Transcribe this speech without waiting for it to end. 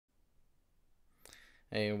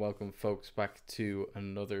Hey, and welcome folks back to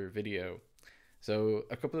another video. So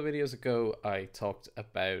a couple of videos ago I talked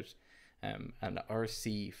about an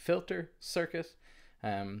RC filter circuit.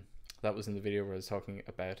 Um, that was in the video where I was talking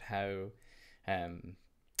about um,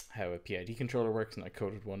 how a PID controller works, and I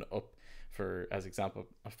coded one up for as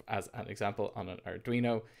an example on an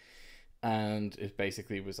Arduino. And it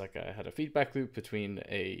basically was like I had a feedback loop between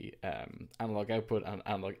a analog output and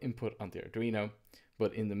analog input on the Arduino,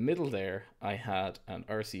 but in the middle there I had an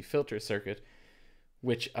RC filter circuit,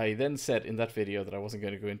 which I then said in that video that I wasn't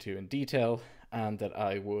going to go into in detail, and that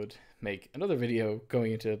I would make another video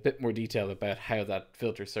going into a bit more detail about how that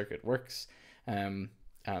filter circuit works. And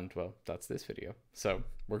well, that's this video. So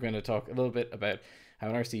we're going to talk a little bit about how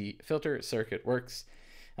an RC filter circuit works,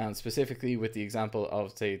 and specifically with the example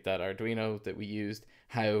of, say, that Arduino that we used,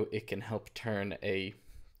 how it can help turn a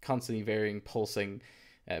constantly varying pulsing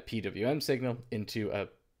PWM signal into a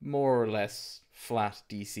more or less flat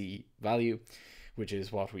DC value, which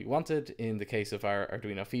is what we wanted in the case of our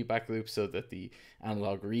Arduino feedback loop, so that the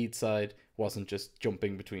analog read side wasn't just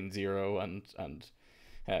jumping between 0 and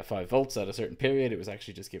 5 volts at a certain period. It was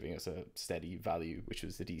actually just giving us a steady value, which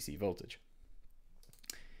was the DC voltage.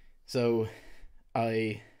 So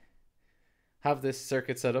I have this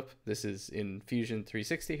circuit set up. This is in Fusion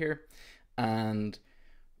 360 here, and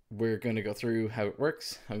we're going to go through how it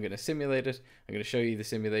works. I'm going to simulate it. I'm going to show you the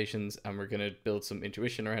simulations, and we're going to build some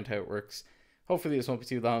intuition around how it works. Hopefully this won't be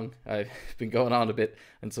too long. I've been going on a bit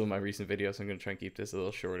in some of my recent videos, so I'm going to try and keep this a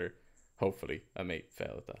little shorter. Hopefully. I may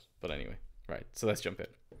fail at that, but anyway. Right, so let's jump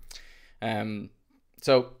in.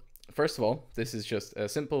 So first of all, this is just a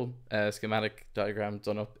simple schematic diagram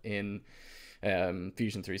done up in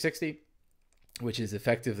Fusion 360, which is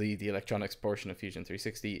effectively the electronics portion of Fusion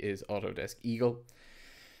 360 is Autodesk Eagle.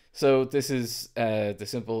 So this is the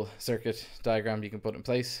simple circuit diagram you can put in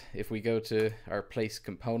place. If we go to our place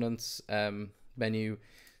components menu,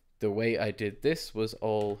 the way I did this was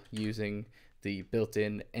all using the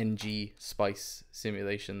built-in NG Spice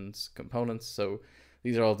simulations components. So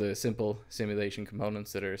these are all the simple simulation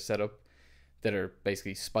components that are set up, that are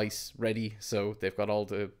basically Spice ready. So they've got all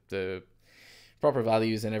the proper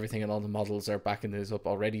values and everything, and all the models are backing this up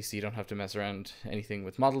already, so you don't have to mess around anything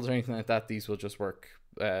with models or anything like that. These will just work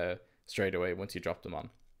straight away once you drop them on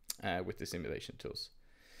with the simulation tools.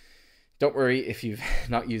 Don't worry if you've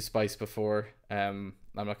not used Spice before. I'm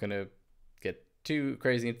not going to get too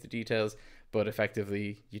crazy into the details, but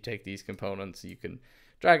effectively you take these components, you can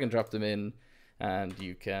drag and drop them in, and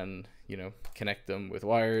you can, connect them with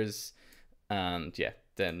wires, and yeah,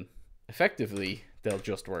 then effectively they'll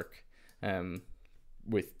just work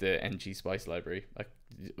with the NG Spice library. Like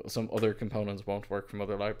some other components won't work from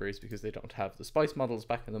other libraries because they don't have the Spice models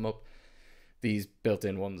backing them up. These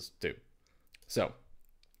built-in ones do. So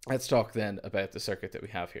let's talk then about the circuit that we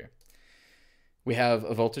have here. We have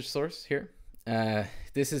a voltage source here.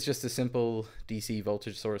 This is just a simple DC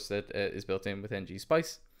voltage source that is built in with NG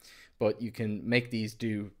Spice, but you can make these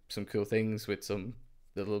do some cool things with a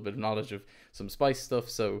little bit of knowledge of some Spice stuff.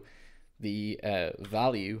 So the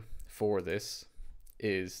value for this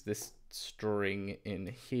is this string in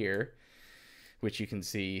here, which you can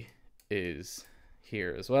see is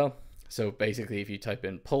here as well. So basically if you type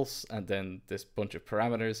in pulse and then this bunch of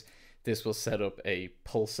parameters, this will set up a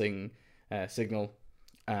pulsing signal,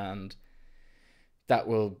 and that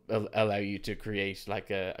will allow you to create like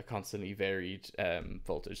a constantly varied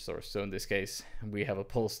voltage source. So in this case, we have a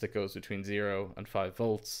pulse that goes between 0 and 5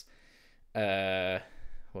 volts.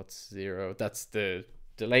 What's 0? That's the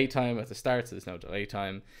delay time at the start, so there's no delay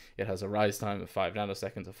time. It has a rise time of 5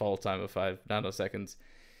 nanoseconds, a fall time of 5 nanoseconds.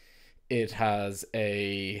 It has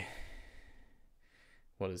a,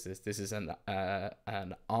 what is this? This is an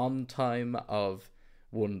on time of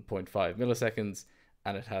 1.5 milliseconds,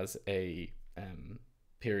 and it has a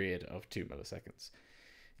period of 2 milliseconds.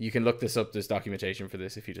 You can look this up. There's documentation for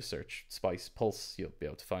this. If you just search Spice Pulse, you'll be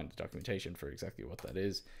able to find the documentation for exactly what that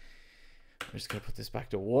is. I'm just going to put this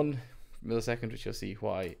back to 1 millisecond, which you'll see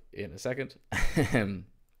why in a second.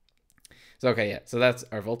 So okay, yeah, so that's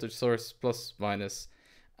our voltage source, plus, minus,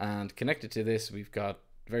 and connected to this we've got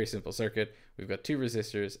a very simple circuit. We've got 2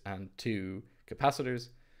 resistors and 2 capacitors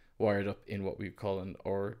wired up in what we call an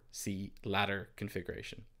RC ladder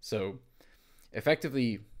configuration. So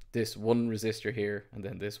effectively this one resistor here and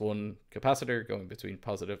then this one capacitor going between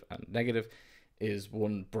positive and negative is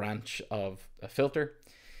one branch of a filter.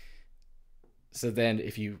 So then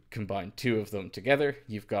if you combine 2 of them together,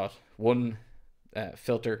 you've got one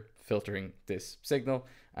filter filtering this signal,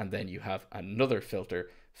 and then you have another filter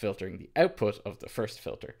filtering the output of the first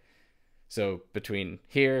filter. So between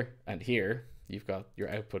here and here, you've got your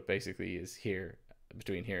output basically is here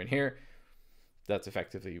between here and here. That's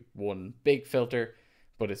effectively one big filter,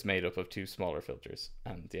 but it's made up of two smaller filters.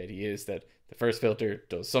 And the idea is that the first filter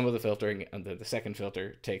does some of the filtering, and then the second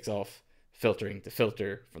filter takes off filtering the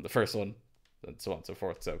filter from the first one, and so on and so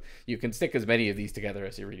forth. So you can stick as many of these together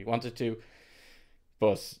as you really wanted to,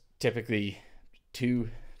 but typically two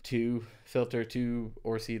filter, two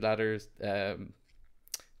RC ladders,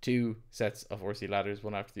 two sets of RC ladders,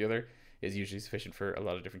 one after the other, is usually sufficient for a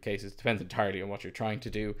lot of different cases. Depends entirely on what you're trying to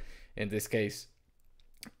do. In this case,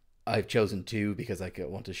 I've chosen two because I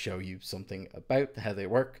want to show you something about how they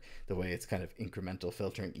work, the way it's kind of incremental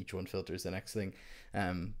filtering. Each one filters the next thing,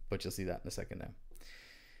 but you'll see that in a second now.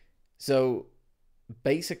 So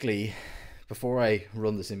basically, before I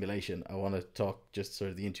run the simulation, I want to talk just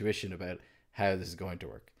sort of the intuition about how this is going to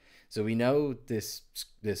work. So we know this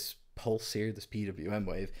pulse here, this PWM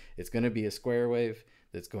wave, it's going to be a square wave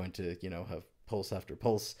that's going to, you know, have pulse after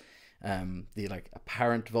pulse. The like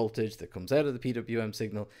apparent voltage that comes out of the PWM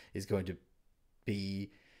signal is going to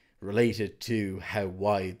be related to how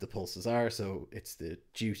wide the pulses are. So it's the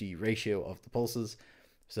duty ratio of the pulses.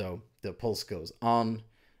 So the pulse goes on,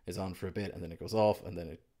 is on for a bit, and then it goes off, and then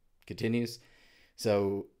it continues.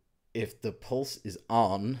 So if the pulse is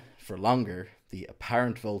on for longer, the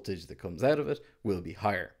apparent voltage that comes out of it will be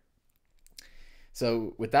higher.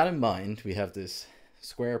 So with that in mind, we have this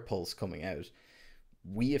square pulse coming out.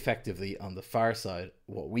 We effectively, on the far side,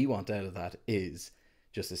 what we want out of that is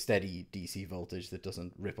just a steady DC voltage that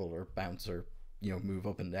doesn't ripple or bounce or, you know, move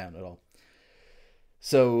up and down at all.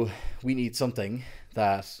 So we need something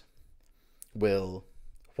that will,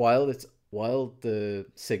 while the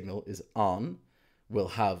signal is on, will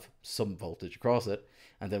have some voltage across it,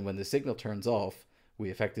 and then when the signal turns off, we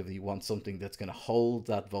effectively want something that's going to hold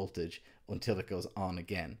that voltage until it goes on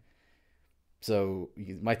again. So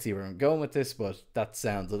you might see where I'm going with this, but that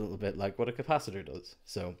sounds a little bit like what a capacitor does.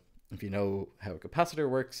 So if you know how a capacitor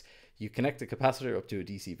works, you connect the capacitor up to a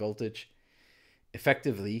DC voltage.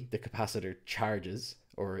 Effectively, the capacitor charges,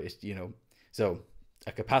 or it, you know, so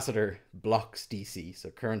a capacitor blocks DC,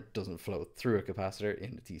 so current doesn't flow through a capacitor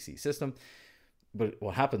in the DC system. But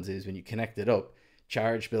what happens is when you connect it up,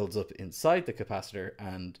 charge builds up inside the capacitor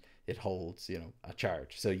and it holds, you know, a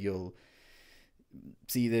charge. So you'll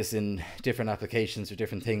see this in different applications for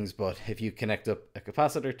different things, but if you connect up a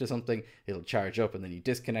capacitor to something, it'll charge up, and then you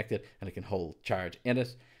disconnect it and it can hold charge in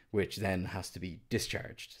it, which then has to be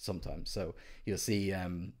discharged sometimes. So you'll see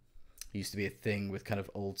used to be a thing with kind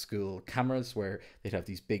of old school cameras where they'd have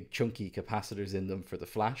these big chunky capacitors in them for the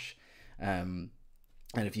flash,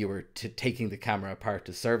 and if you were taking the camera apart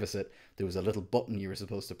to service it, there was a little button you were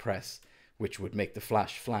supposed to press which would make the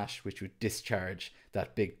flash, which would discharge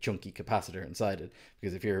that big chunky capacitor inside it.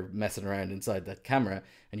 Because if you're messing around inside that camera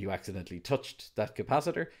and you accidentally touched that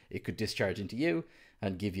capacitor, it could discharge into you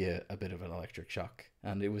and give you a bit of an electric shock.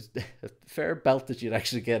 And it was a fair belt that you'd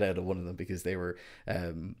actually get out of one of them, because they were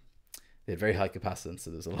they had very high capacitance, so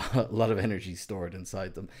there's a lot of energy stored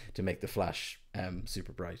inside them to make the flash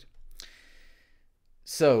super bright.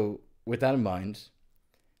 So with that in mind,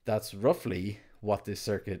 that's roughly what this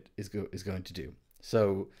circuit is going to do.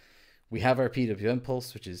 So we have our PWM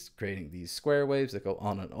pulse, which is creating these square waves that go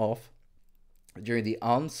on and off. During the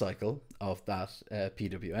on cycle of that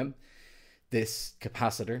PWM, this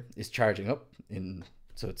capacitor is charging up,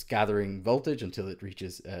 so it's gathering voltage until it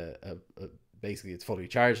reaches basically it's fully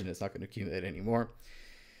charged and it's not going to accumulate anymore.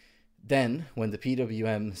 Then when the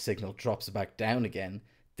PWM signal drops back down again,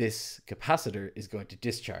 this capacitor is going to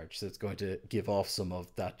discharge, so it's going to give off some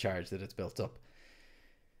of that charge that it's built up.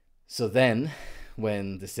 So then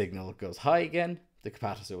when the signal goes high again, the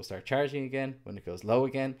capacitor will start charging again. When it goes low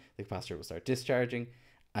again, the capacitor will start discharging,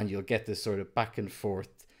 and you'll get this sort of back and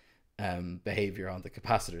forth behavior on the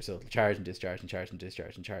capacitor. So it'll charge and discharge and charge and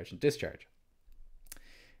discharge and charge and discharge.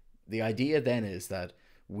 The idea then is that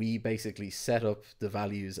we basically set up the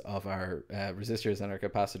values of our resistors and our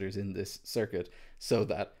capacitors in this circuit so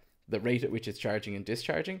that the rate at which it's charging and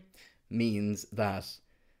discharging means that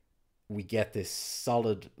we get this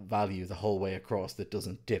solid value the whole way across that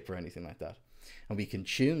doesn't dip or anything like that. And we can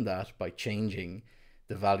tune that by changing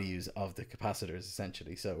the values of the capacitors,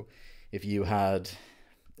 essentially. So if you had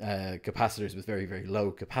capacitors with very, very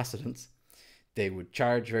low capacitance, they would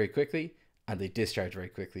charge very quickly and they discharge very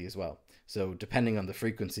quickly as well. So depending on the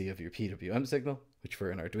frequency of your PWM signal, which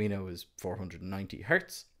for an Arduino is 490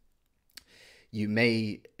 Hertz, it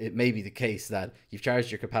may be the case that you've charged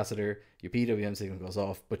your capacitor, your PWM signal goes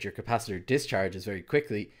off, but your capacitor discharges very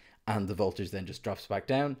quickly and the voltage then just drops back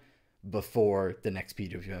down before the next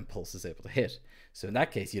PWM pulse is able to hit. So in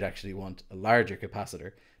that case, you'd actually want a larger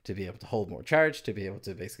capacitor to be able to hold more charge, to be able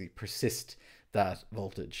to basically persist that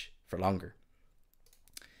voltage for longer.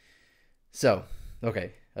 So,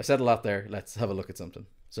 okay, I've said a lot there. Let's have a look at something.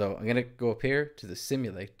 So I'm going to go up here to the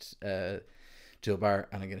simulate toolbar,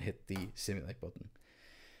 and I'm going to hit the simulate button.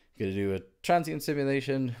 I'm going to do a transient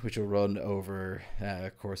simulation, which will run over a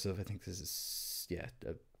course of, I think this is,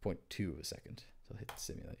 0.2 of a second. So I'll hit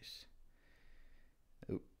simulate.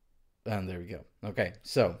 Oh, and there we go. Okay,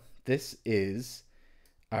 so this is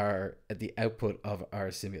the output of our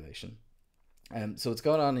simulation. So what's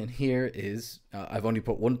going on in here is I've only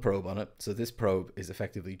put one probe on it. So this probe is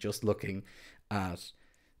effectively just looking at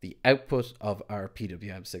the output of our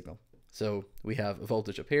PWM signal. So we have a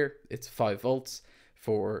voltage up here. It's 5 volts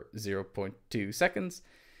for 0.2 seconds.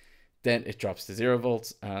 Then it drops to 0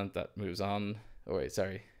 volts and that moves on. Oh wait,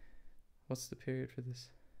 sorry. What's the period for this?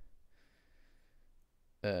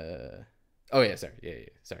 Oh yeah, sorry. Yeah,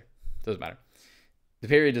 sorry. Doesn't matter. The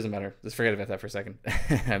period doesn't matter. Let's forget about that for a second.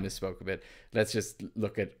 I misspoke a bit. Let's just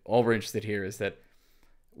look at, all we're interested here is that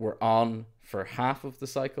we're on for half of the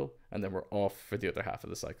cycle and then we're off for the other half of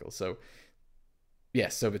the cycle. So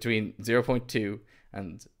yes, so between 0.2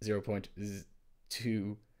 and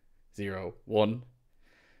 0.201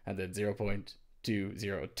 and then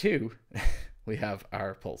 0.202, we have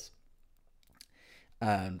our pulse.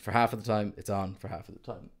 And for half of the time it's on, for half of the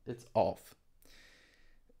time it's off.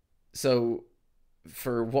 So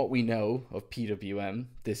for what we know of PWM,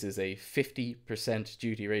 this is a 50%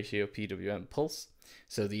 duty ratio PWM pulse.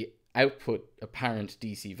 So the output apparent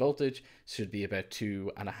DC voltage should be about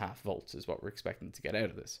 2.5 volts is what we're expecting to get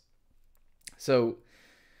out of this. So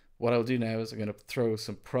what I'll do now is I'm going to throw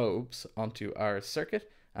some probes onto our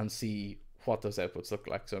circuit and see what those outputs look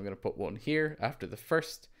like. So I'm going to put one here after the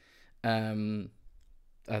first, at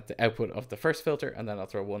the output of the first filter, and then I'll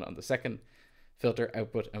throw one on the second filter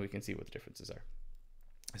output, and we can see what the differences are.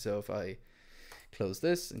 So if I close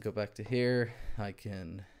this and go back to here, I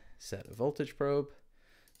can set a voltage probe.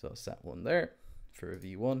 So I'll set one there for a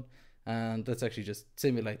V1, and let's actually just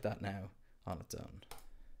simulate that now on its own.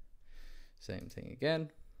 Same thing again.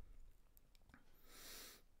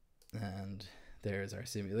 And there's our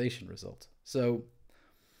simulation result. So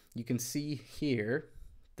you can see here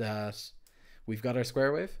that we've got our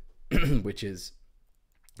square wave, which is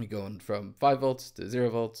going from 5 volts to 0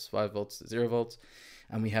 volts, 5 volts to 0 volts.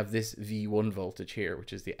 And we have this V1 voltage here,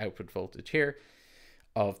 which is the output voltage here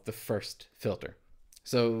of the first filter.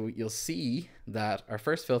 So you'll see that our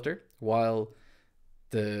first filter, while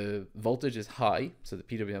the voltage is high, so the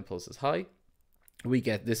PWM pulse is high, we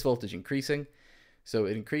get this voltage increasing. So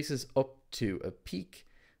it increases up to a peak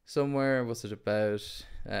somewhere, was it about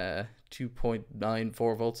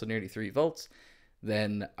 2.94 volts, so nearly 3 volts.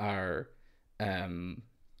 Then our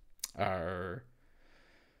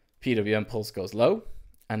PWM pulse goes low,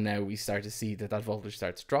 and now we start to see that that voltage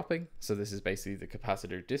starts dropping. So this is basically the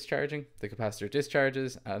capacitor discharging. The capacitor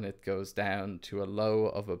discharges and it goes down to a low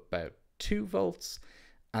of about 2 volts,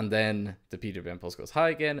 and then the PWM pulse goes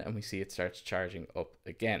high again, and we see it starts charging up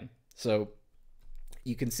again. So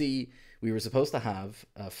you can see we were supposed to have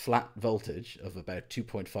a flat voltage of about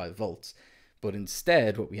 2.5 volts, but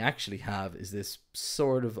instead what we actually have is this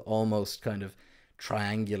sort of almost kind of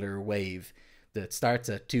triangular wave that starts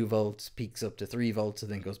at 2 volts, peaks up to 3 volts, and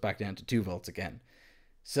then goes back down to 2 volts again.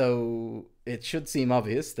 So it should seem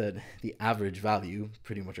obvious that the average value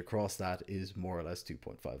pretty much across that is more or less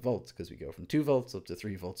 2.5 volts, because we go from 2 volts up to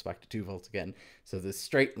 3 volts back to 2 volts again. So the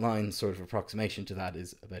straight line sort of approximation to that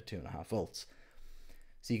is about 2.5 volts.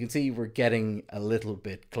 So you can see we're getting a little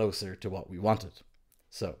bit closer to what we wanted.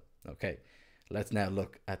 So, okay, let's now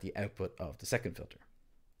look at the output of the second filter.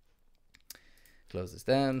 Close this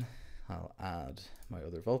down. I'll add my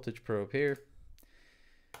other voltage probe here,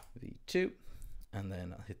 V2, and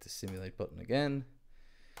then I'll hit the simulate button again,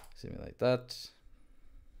 simulate that.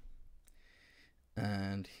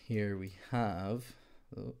 And here we have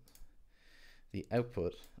the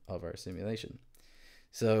output of our simulation.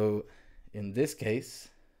 So in this case,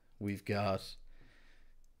 we've got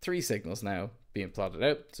 3 signals now being plotted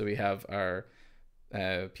out. So we have our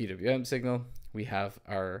PWM signal, we have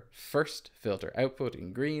our first filter output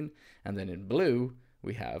in green, and then in blue,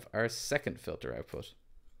 we have our second filter output.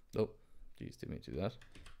 Oh, geez, didn't mean to do that.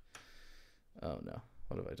 Oh no,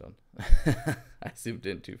 what have I done? I zoomed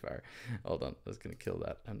in too far. Hold on, I was going to kill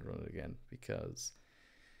that and run it again, because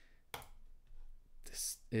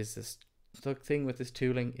this is this thing with this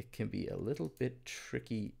tooling. It can be a little bit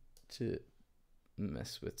tricky to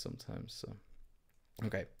mess with sometimes. So,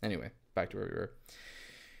 okay, anyway, back to where we were.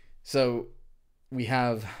 So we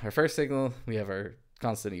have our first signal, we have our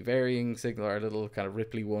constantly varying signal, our little kind of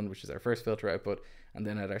ripply one, which is our first filter output. And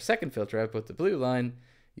then at our second filter output, the blue line,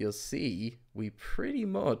 you'll see we pretty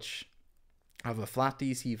much have a flat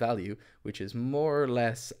DC value, which is more or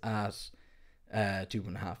less at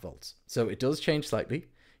 2.5 volts. So it does change slightly.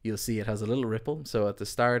 You'll see it has a little ripple. So at the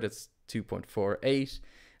start, it's 2.48,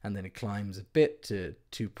 and then it climbs a bit to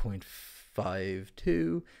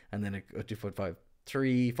 2.52, and then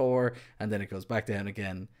 2.53, 4, and then it goes back down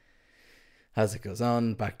again as it goes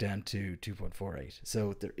on, back down to 2.48.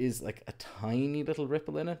 So there is like a tiny little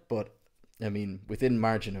ripple in it, but I mean, within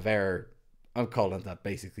margin of error, I'm calling that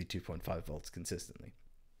basically 2.5 volts consistently.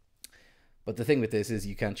 But the thing with this is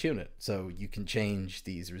you can tune it. So you can change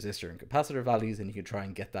these resistor and capacitor values, and you can try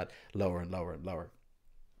and get that lower and lower and lower.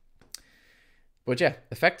 But yeah,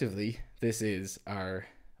 effectively, this is our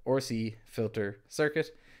RC filter circuit.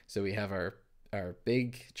 So we have our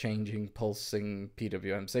big changing pulsing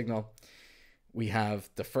PWM signal. We have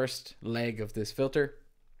the first leg of this filter,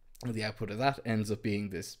 and the output of that ends up being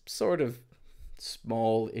this sort of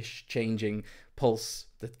small-ish changing pulse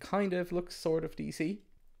that kind of looks sort of DC.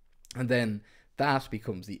 And then that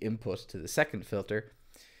becomes the input to the second filter.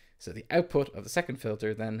 So the output of the second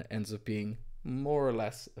filter then ends up being more or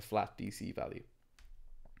less a flat DC value.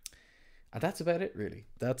 And that's about it, really.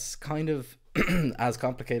 That's kind of as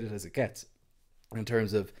complicated as it gets in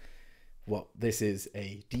terms of what this is,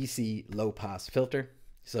 a DC low-pass filter.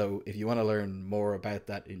 So if you want to learn more about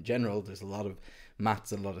that in general, there's a lot of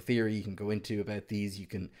maths and a lot of theory you can go into about these. You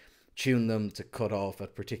can tune them to cut off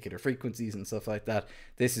at particular frequencies and stuff like that.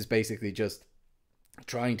 This is basically just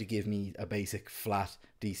trying to give me a basic flat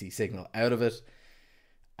DC signal out of it.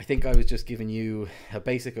 I think I was just giving you a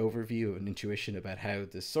basic overview, an intuition about how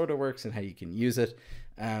this sort of works and how you can use it.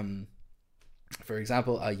 For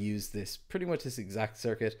example, I used this pretty much this exact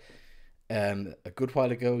circuit a good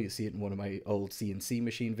while ago. You see it in one of my old CNC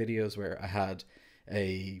machine videos where I had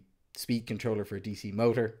a speed controller for a DC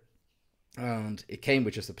motor, and it came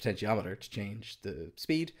with just a potentiometer to change the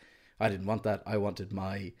speed. I didn't want that. I wanted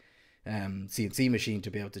my CNC machine to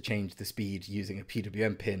be able to change the speed using a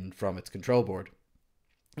PWM pin from its control board.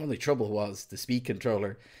 The only trouble was the speed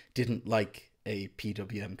controller didn't like a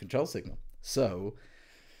PWM control signal. So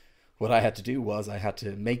what I had to do was I had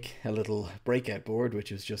to make a little breakout board, which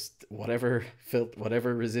was just whatever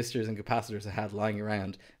resistors and capacitors I had lying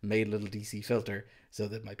around, made a little DC filter so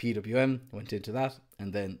that my PWM went into that,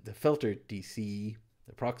 and then the filter DC,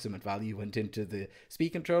 the approximate value, went into the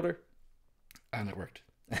speed controller, and it worked.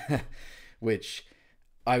 Which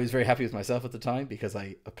I was very happy with myself at the time, because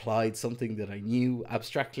I applied something that I knew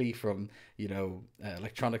abstractly from,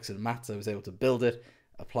 electronics and maths. I was able to build it,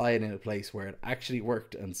 apply it in a place where it actually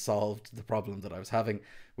worked and solved the problem that I was having,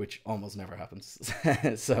 which almost never happens.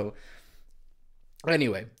 So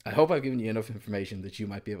anyway, I hope I've given you enough information that you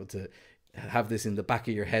might be able to have this in the back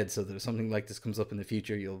of your head, so that if something like this comes up in the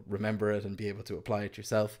future, you'll remember it and be able to apply it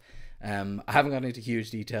yourself. I haven't gone into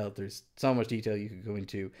huge detail. There's so much detail you could go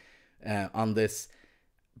into on this,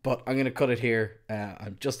 but I'm going to cut it here.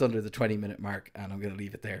 I'm just under the 20-minute mark, and I'm going to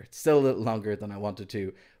leave it there. It's still a little longer than I wanted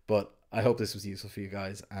to, but I hope this was useful for you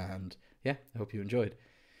guys, and yeah, I hope you enjoyed.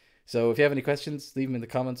 So if you have any questions, leave them in the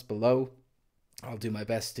comments below. I'll do my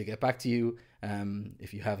best to get back to you.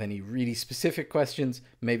 If you have any really specific questions,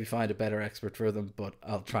 maybe find a better expert for them, but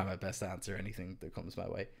I'll try my best to answer anything that comes my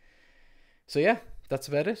way. So yeah, that's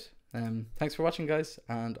about it. Thanks for watching, guys,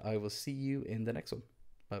 and I will see you in the next one.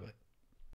 Bye bye.